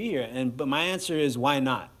should they be here? But my answer is why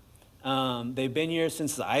not? They've been here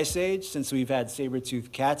since the Ice Age, since we've had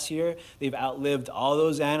saber-toothed cats here. They've outlived all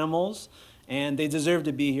those animals, and they deserve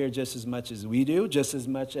to be here just as much as we do, just as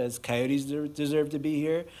much as coyotes deserve to be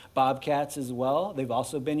here, bobcats as well. They've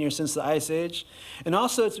also been here since the Ice Age. And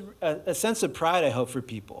also it's a sense of pride, I hope, for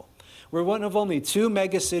people. We're one of only 2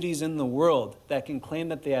 megacities in the world that can claim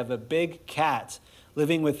that they have a big cat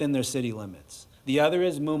living within their city limits. The other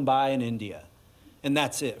is Mumbai in India, and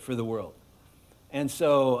that's it for the world. And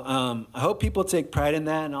so I hope people take pride in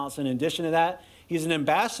that. And also, in addition to that, he's an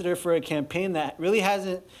ambassador for a campaign that really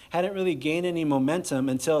hadn't really gained any momentum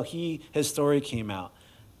until his story came out.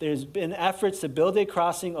 There's been efforts to build a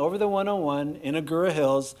crossing over the 101 in Agoura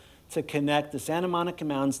Hills to connect the Santa Monica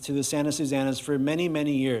Mountains to the Santa Susanas for many,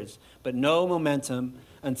 many years, but no momentum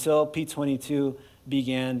until P22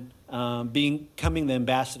 began becoming the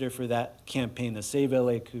ambassador for that campaign, the Save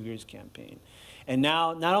LA Cougars campaign. And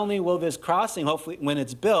now, not only will this crossing, hopefully, when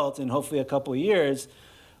it's built, in hopefully a couple of years,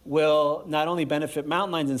 will not only benefit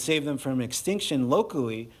mountain lions and save them from extinction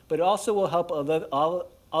locally, but it also will help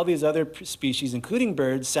all these other species, including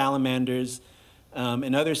birds, salamanders,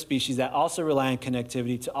 and other species that also rely on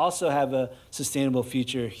connectivity to also have a sustainable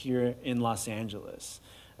future here in Los Angeles.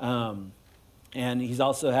 And he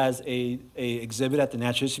also has a exhibit at the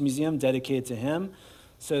Natural History Museum dedicated to him,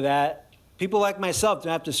 so that people like myself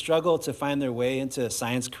don't have to struggle to find their way into a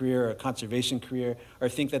science career or a conservation career, or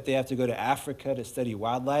think that they have to go to Africa to study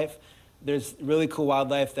wildlife. There's really cool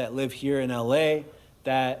wildlife that live here in LA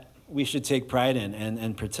that we should take pride in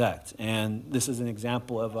and protect. And this is an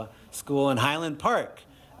example of a school in Highland Park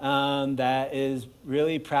that is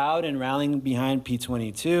really proud and rallying behind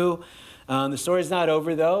P22. The story's not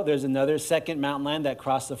over, though. There's another second mountain lion that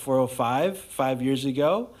crossed the 405 5 years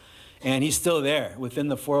ago, and he's still there within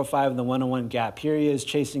the 405 and the 101 gap. Here he is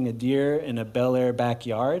chasing a deer in a Bel Air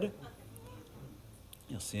backyard.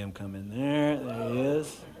 You'll see him come in there. There he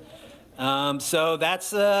is. So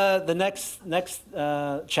that's the next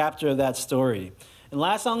chapter of that story. And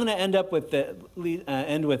last, I'm going to end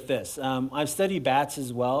with this. I've studied bats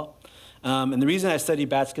as well. And the reason I study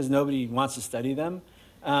bats is because nobody wants to study them.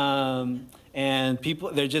 And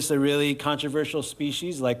they're just a really controversial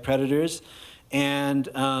species, like predators. And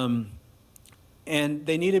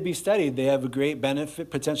they need to be studied. They have a great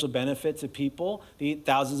potential benefit to people. They eat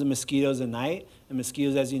thousands of mosquitoes a night. And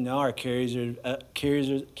mosquitoes, as you know, are carriers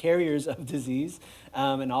of disease,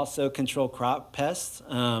 and also control crop pests.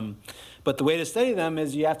 But the way to study them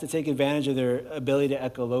is you have to take advantage of their ability to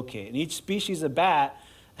echolocate. And each species of bat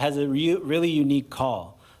has a really unique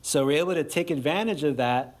call. So we're able to take advantage of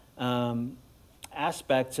that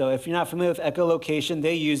aspect. So if you're not familiar with echolocation,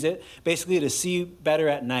 they use it basically to see better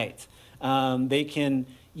at night. They can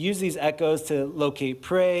use these echoes to locate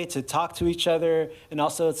prey, to talk to each other, and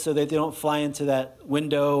also so that they don't fly into that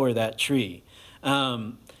window or that tree.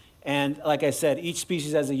 And like I said, each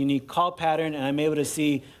species has a unique call pattern, and I'm able to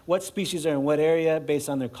see what species are in what area based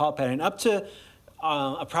on their call pattern. Up to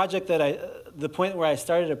a project the point where I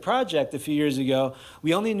started a project a few years ago,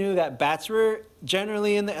 we only knew that bats were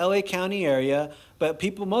generally in the LA County area, but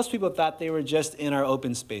most people thought they were just in our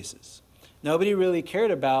open spaces. Nobody really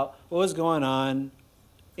cared about what was going on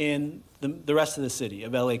in the rest of the city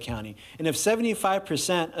of LA County. And if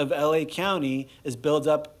 75% of LA County is built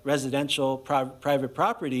up residential private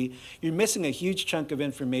property, you're missing a huge chunk of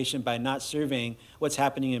information by not surveying what's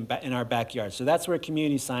happening in our backyard. So that's where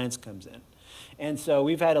community science comes in. And so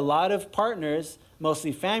we've had a lot of partners,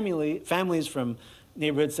 mostly families from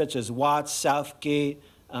neighborhoods such as Watts, Southgate,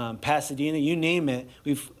 Pasadena, you name it.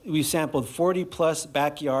 We've sampled 40 plus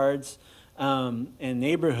backyards and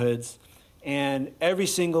neighborhoods, and every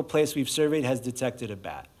single place we've surveyed has detected a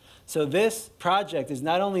bat. So this project is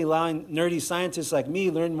not only allowing nerdy scientists like me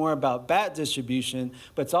learn more about bat distribution,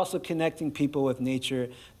 but it's also connecting people with nature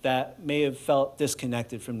that may have felt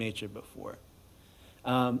disconnected from nature before.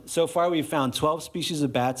 So far, we've found 12 species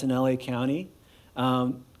of bats in LA County.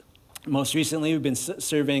 Most recently, we've been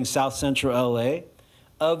surveying South Central LA.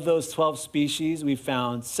 Of those 12 species, we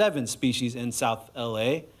found 7 species in South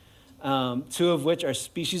LA. 2 of which are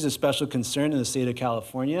species of special concern in the state of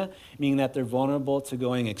California, meaning that they're vulnerable to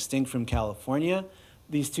going extinct from California.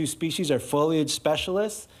 These 2 species are foliage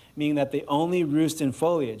specialists, meaning that they only roost in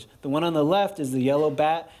foliage. The one on the left is the yellow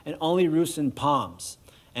bat and only roosts in palms.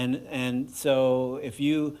 And so if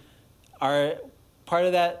you are part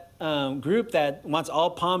of that group that wants all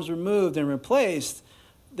palms removed and replaced,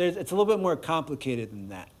 it's a little bit more complicated than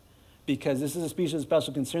that, because this is a species of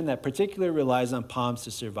special concern that particularly relies on palms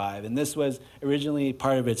to survive. And this was originally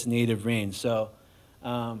part of its native range. So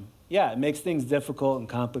yeah, it makes things difficult and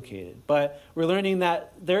complicated. But we're learning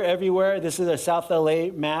that they're everywhere. This is a South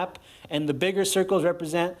LA map, and the bigger circles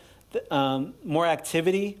represent more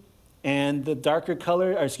activity, and the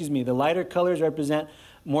the lighter colors represent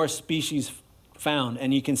more species found.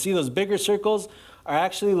 And you can see those bigger circles are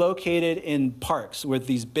actually located in parks with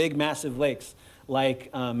these big, massive lakes,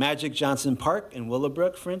 like Magic Johnson Park in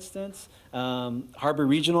Willowbrook, for instance. Harbor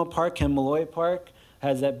Regional Park, Ken Malloy Park,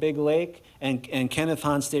 has that big lake, and Kenneth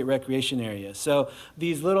Hahn State Recreation Area. So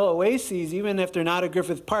these little oases, even if they're not a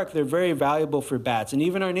Griffith Park, they're very valuable for bats. And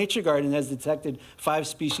even our nature garden has detected 5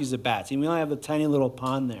 species of bats. And we only have a tiny little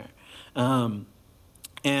pond there.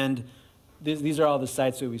 And these are all the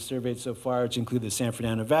sites that we surveyed so far, which include the San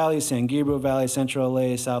Fernando Valley, San Gabriel Valley, Central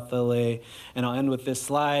LA, South LA. And I'll end with this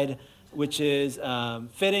slide, which is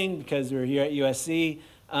fitting because we're here at USC.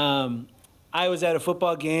 I was at a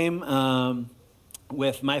football game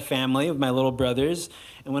with my family, with my little brothers.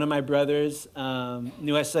 And one of my brothers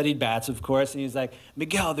knew I studied bats, of course, and he was like,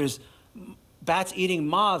 Miguel, there's bats eating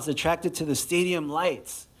moths attracted to the stadium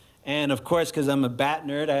lights. And of course, because I'm a bat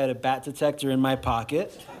nerd, I had a bat detector in my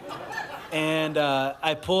pocket. And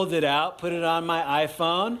I pulled it out, put it on my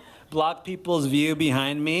iPhone, blocked people's view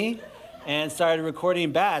behind me, and started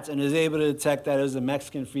recording bats, and was able to detect that it was a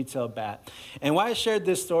Mexican free-tailed bat. And why I shared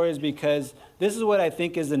this story is because this is what I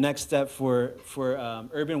think is the next step for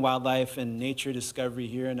urban wildlife and nature discovery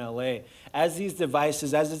here in LA. As these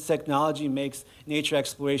devices, as this technology makes nature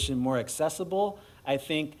exploration more accessible, I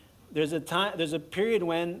think there's a period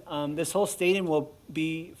when this whole stadium will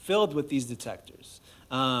be filled with these detectors.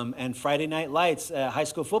 And Friday night lights at high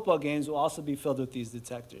school football games will also be filled with these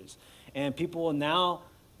detectors. And people will now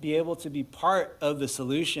be able to be part of the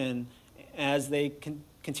solution as they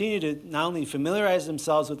continue to not only familiarize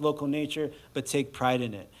themselves with local nature, but take pride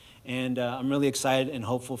in it. And I'm really excited and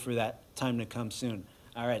hopeful for that time to come soon.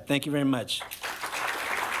 All right, thank you very much.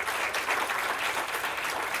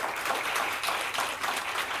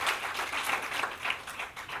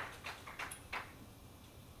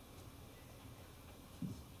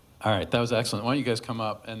 All right, that was excellent. Why don't you guys come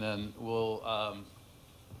up, and then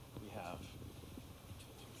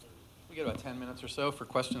we get about 10 minutes or so for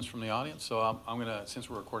questions from the audience. So I'm gonna, since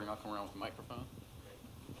we're recording, I'll come around with the microphone.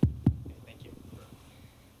 Thank you.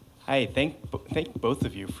 Hi, thank both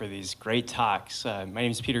of you for these great talks. My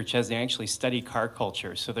name is Peter Chesney. I actually study car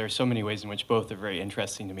culture, so there are so many ways in which both are very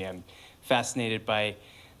interesting to me. I'm fascinated by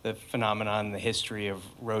the phenomenon, the history of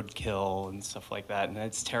roadkill and stuff like that, and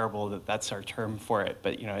it's terrible that that's our term for it,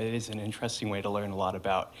 but it is an interesting way to learn a lot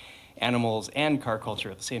about animals and car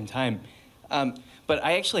culture at the same time. But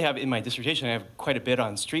I actually have, in my dissertation, I have quite a bit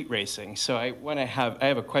on street racing. So I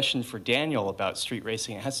have a question for Daniel about street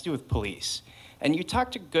racing. It has to do with police. And you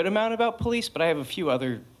talked a good amount about police, but I have a few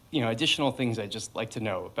other, additional things I'd just like to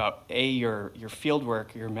know about A, your field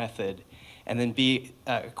work, your method, and then B,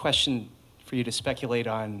 a question for you to speculate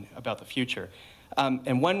on about the future.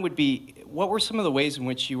 And one would be, what were some of the ways in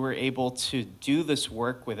which you were able to do this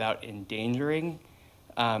work without endangering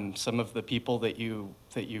some of the people that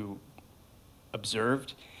you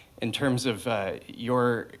observed, in terms of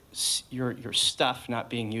your stuff not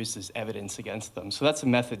being used as evidence against them? So that's a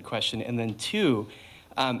method question. And then two,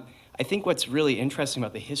 I think what's really interesting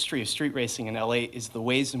about the history of street racing in LA is the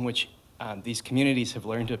ways in which these communities have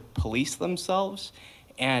learned to police themselves.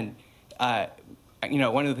 And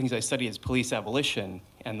one of the things I study is police abolition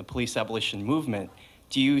and the police abolition movement.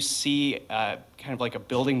 Do you see kind of like a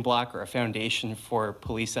building block or a foundation for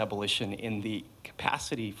police abolition in the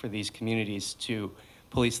capacity for these communities to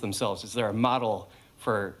police themselves? Is there a model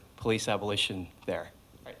for police abolition there?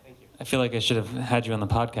 All right, thank you. I feel like I should have had you on the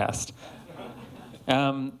podcast.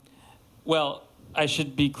 Well, I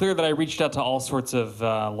should be clear that I reached out to all sorts of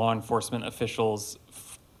law enforcement officials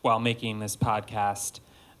while making this podcast.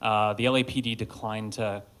 The LAPD declined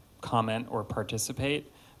to comment or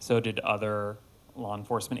participate, so did other law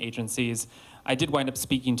enforcement agencies. I did wind up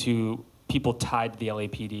speaking to people tied to the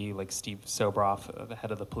LAPD, like Steve Sobroff, the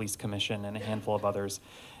head of the police commission, and a handful of others.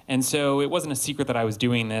 And so it wasn't a secret that I was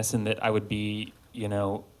doing this and that I would be,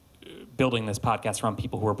 building this podcast around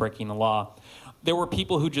people who were breaking the law. There were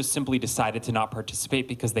people who just simply decided to not participate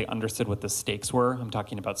because they understood what the stakes were. I'm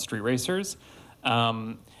talking about street racers.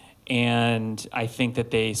 And I think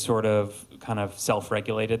that they sort of kind of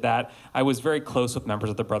self-regulated that. I was very close with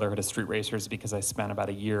members of the Brotherhood of Street Racers because I spent about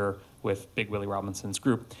a year with Big Willie Robinson's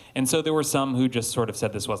group. And so there were some who just sort of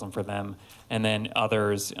said this wasn't for them, and then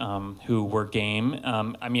others who were game.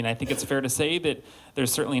 I think it's fair to say that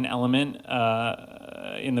there's certainly an element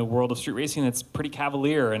in the world of street racing that's pretty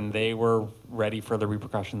cavalier, and they were ready for the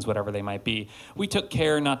repercussions, whatever they might be. We took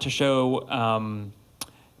care not to show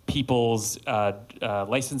people's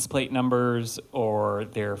license plate numbers or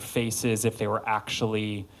their faces if they were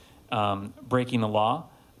actually breaking the law.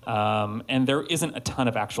 And there isn't a ton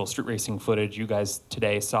of actual street racing footage. You guys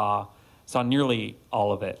today saw nearly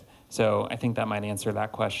all of it. So I think that might answer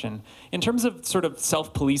that question. In terms of sort of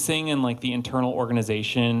self-policing and like the internal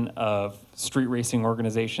organization of street racing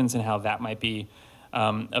organizations and how that might be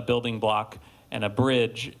a building block and a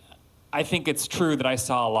bridge, I think it's true that I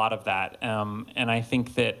saw a lot of that. And I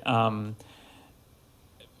think that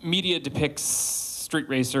media depicts street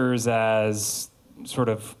racers as sort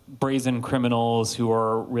of brazen criminals who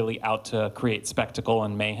are really out to create spectacle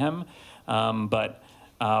and mayhem. But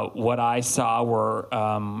what I saw were,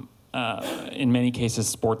 in many cases,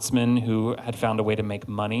 sportsmen who had found a way to make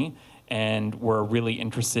money and were really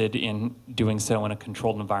interested in doing so in a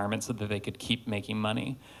controlled environment so that they could keep making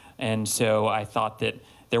money. And so I thought that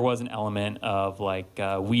there was an element of like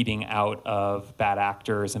weeding out of bad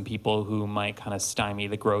actors and people who might kind of stymie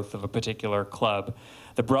the growth of a particular club.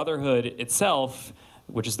 The Brotherhood itself,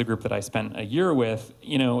 which is the group that I spent a year with,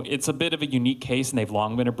 it's a bit of a unique case, and they've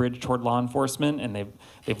long been a bridge toward law enforcement, and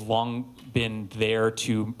they've long been there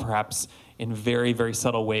to perhaps in very, very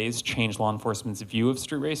subtle ways change law enforcement's view of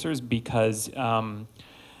street racers because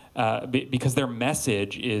their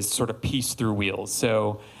message is sort of peace through wheels.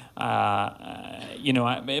 So,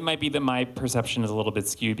 it might be that my perception is a little bit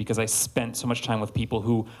skewed because I spent so much time with people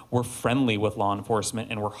who were friendly with law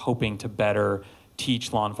enforcement and were hoping to better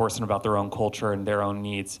teach law enforcement about their own culture and their own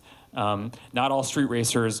needs. Not all street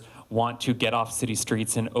racers want to get off city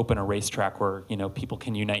streets and open a racetrack where people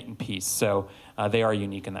can unite in peace. So they are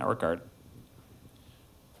unique in that regard.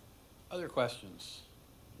 Other questions?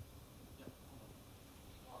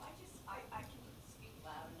 Well, I can speak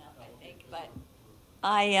loud enough, I think, but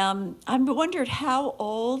I wondered how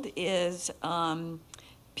old is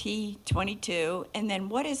P22, and then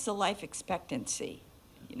what is the life expectancy?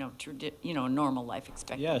 Normal life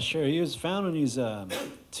expectancy. Yeah, sure. He was found when he's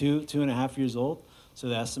 2.5 years old. So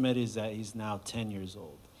the estimate is that he's now 10 years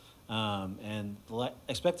old. And the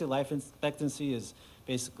expected life expectancy is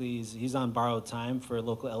basically he's on borrowed time for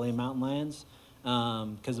local LA mountain lions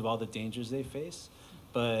because of all the dangers they face.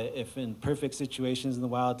 But if in perfect situations in the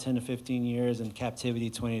wild, 10 to 15 years, in captivity,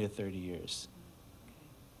 20 to 30 years.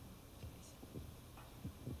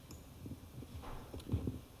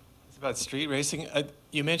 About street racing,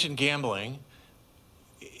 you mentioned gambling.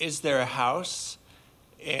 Is there a house,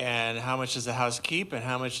 and how much does the house keep, and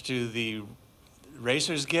how much do the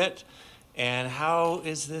racers get, and how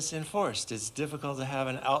is this enforced? It's difficult to have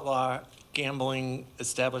an outlaw gambling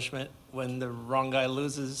establishment when the wrong guy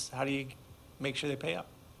loses. How do you make sure they pay up?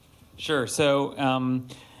 Sure. So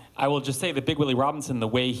I will just say that Big Willie Robinson, the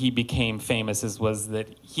way he became famous was that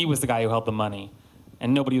he was the guy who held the money,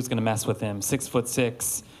 and nobody was going to mess with him.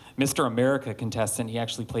 6'6". Mr. America contestant. He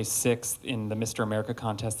actually placed 6th in the Mr. America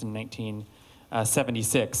contest in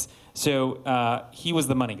 1976. So he was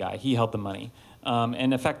the money guy. He held the money.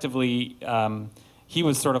 And effectively, he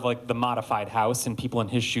was sort of like the modified house, and people in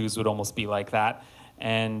his shoes would almost be like that.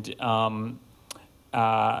 And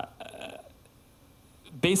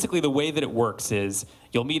basically the way that it works is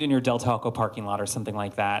you'll meet in your Del Taco parking lot or something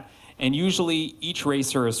like that. And usually each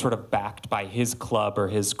racer is sort of backed by his club or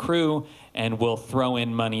his crew and will throw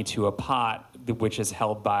in money to a pot which is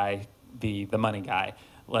held by the money guy.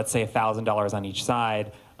 Let's say $1,000 on each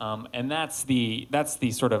side. And that's the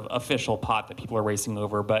sort of official pot that people are racing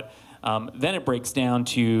over. But then it breaks down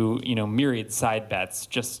to myriad side bets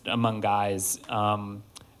just among guys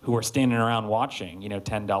who are standing around watching.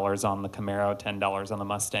 $10 on the Camaro, $10 on the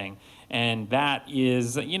Mustang. And that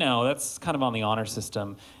is, that's kind of on the honor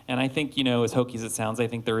system. And I think, as hokey as it sounds, I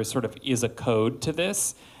think there is a code to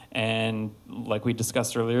this. And like we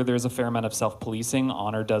discussed earlier, there's a fair amount of self-policing.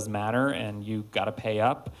 Honor does matter, and you got to pay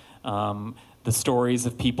up. The stories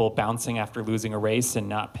of people bouncing after losing a race and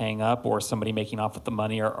not paying up, or somebody making off with the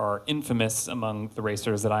money, are infamous among the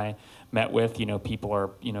racers that I met with. People are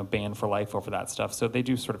banned for life over that stuff. So they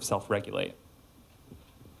do sort of self-regulate.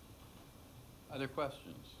 Other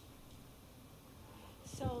questions?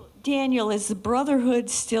 So, Daniel, is the Brotherhood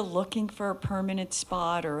still looking for a permanent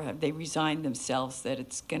spot, or have they resigned themselves that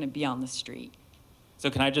it's going to be on the street?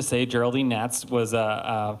 So can I just say, Geraldine Natz was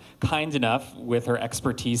kind enough with her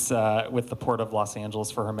expertise with the Port of Los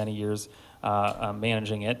Angeles for her many years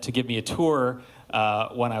managing it to give me a tour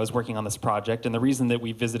when I was working on this project. And the reason that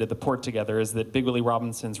we visited the port together is that Big Willie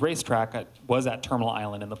Robinson's racetrack was at Terminal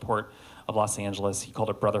Island in the Port of Los Angeles. He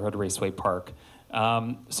called it Brotherhood Raceway Park.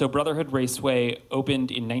 So Brotherhood Raceway opened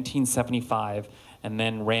in 1975 and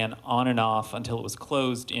then ran on and off until it was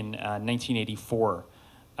closed in 1984.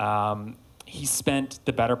 He spent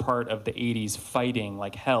the better part of the 80s fighting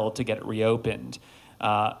like hell to get it reopened.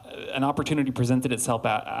 An opportunity presented itself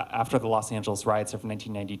after the Los Angeles riots of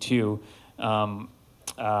 1992.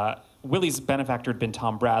 Willie's benefactor had been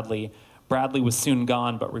Tom Bradley. Bradley was soon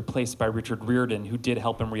gone, but replaced by Richard Reardon, who did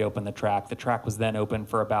help him reopen the track. The track was then open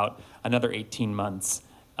for about another 18 months.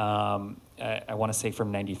 I want to say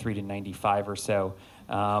from 93 to 95 or so.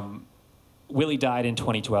 Willie died in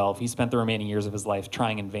 2012. He spent the remaining years of his life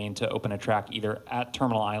trying in vain to open a track either at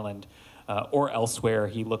Terminal Island or elsewhere.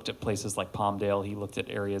 He looked at places like Palmdale. He looked at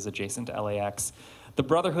areas adjacent to LAX. The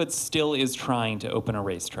Brotherhood still is trying to open a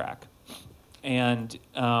racetrack. And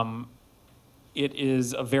it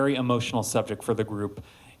is a very emotional subject for the group.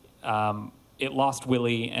 It lost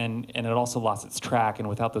Willie, and it also lost its track, and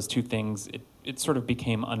without those two things, it sort of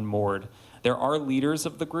became unmoored. There are leaders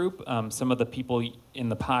of the group. Some of the people in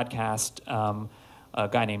the podcast a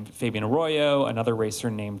guy named Fabian Arroyo, another racer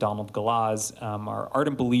named Donald Galaz, are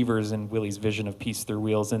ardent believers in Willie's vision of peace through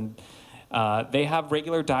wheels. And they have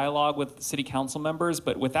regular dialogue with city council members,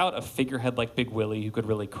 but without a figurehead like Big Willie who could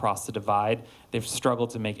really cross the divide, they've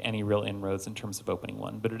struggled to make any real inroads in terms of opening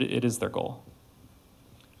one, but it is their goal.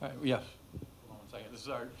 All right, yes. Hold on one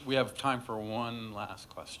second. We have time for one last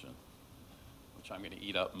question, which I'm going to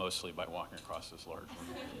eat up mostly by walking across this large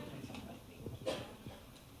room.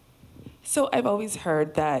 So I've always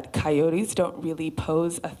heard that coyotes don't really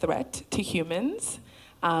pose a threat to humans.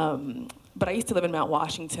 But I used to live in Mount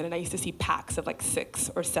Washington, and I used to see packs of like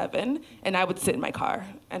 6 or 7, and I would sit in my car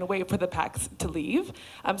and wait for the packs to leave.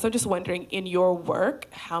 So I'm just wondering, in your work,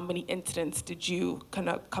 how many incidents did you kind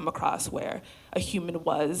of come across where a human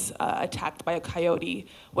was attacked by a coyote,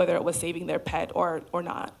 whether it was saving their pet or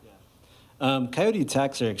not? Coyote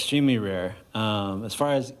attacks are extremely rare. As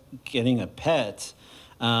far as getting a pet,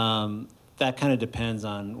 that kind of depends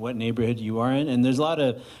on what neighborhood you are in, and there's a lot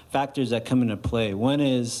of factors that come into play. One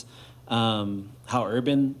is how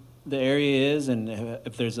urban the area is, and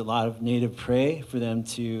if there's a lot of native prey for them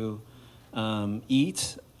to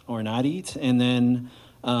eat or not eat. And then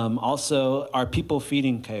also, are people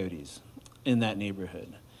feeding coyotes in that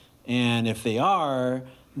neighborhood? And if they are,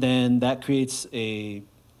 then that creates a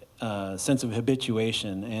sense of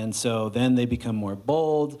habituation. And so then they become more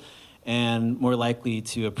bold and more likely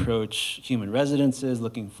to approach human residences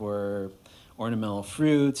looking for ornamental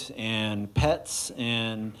fruit and pets,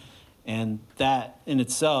 and that in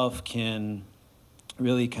itself can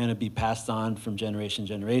really kind of be passed on from generation to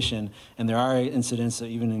generation. And there are incidents,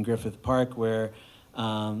 even in Griffith Park, where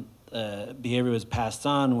behavior was passed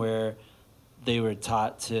on where they were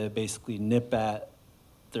taught to basically nip at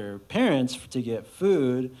their parents to get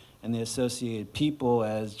food, and they associated people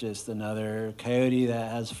as just another coyote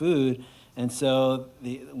that has food. And so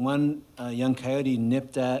the one young coyote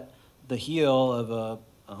nipped at the heel of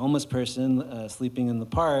a homeless person sleeping in the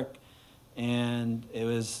park, and it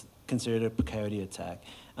was considered a coyote attack.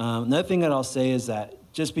 Another thing that I'll say is that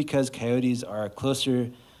just because coyotes are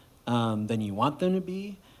closer than you want them to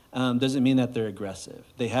be, doesn't mean that they're aggressive.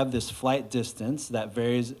 They have this flight distance that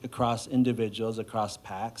varies across individuals, across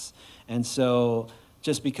packs, and so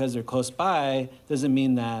just because they're close by doesn't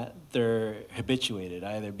mean that they're habituated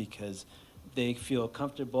either, because they feel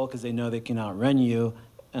comfortable because they know they can outrun you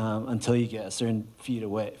until you get a certain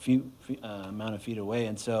amount of feet away.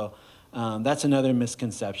 And so that's another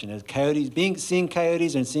misconception. Is seeing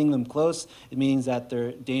coyotes and seeing them close, it means that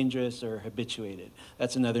they're dangerous or habituated.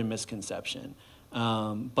 That's another misconception.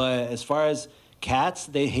 But as far as cats,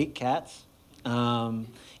 they hate cats.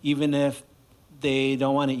 Even if they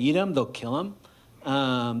don't want to eat them, they'll kill them.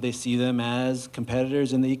 They see them as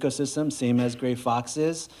competitors in the ecosystem, same as gray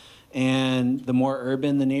foxes. And the more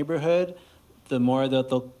urban the neighborhood, the more that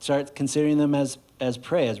they'll start considering them as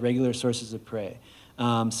prey, as regular sources of prey.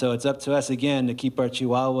 So it's up to us, again, to keep our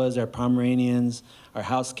Chihuahuas, our Pomeranians, our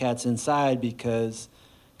house cats inside, because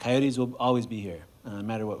coyotes will always be here, no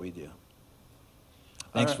matter what we do.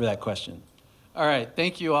 Thanks for that question. All right,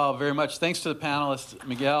 thank you all very much. Thanks to the panelists,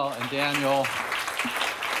 Miguel and Daniel.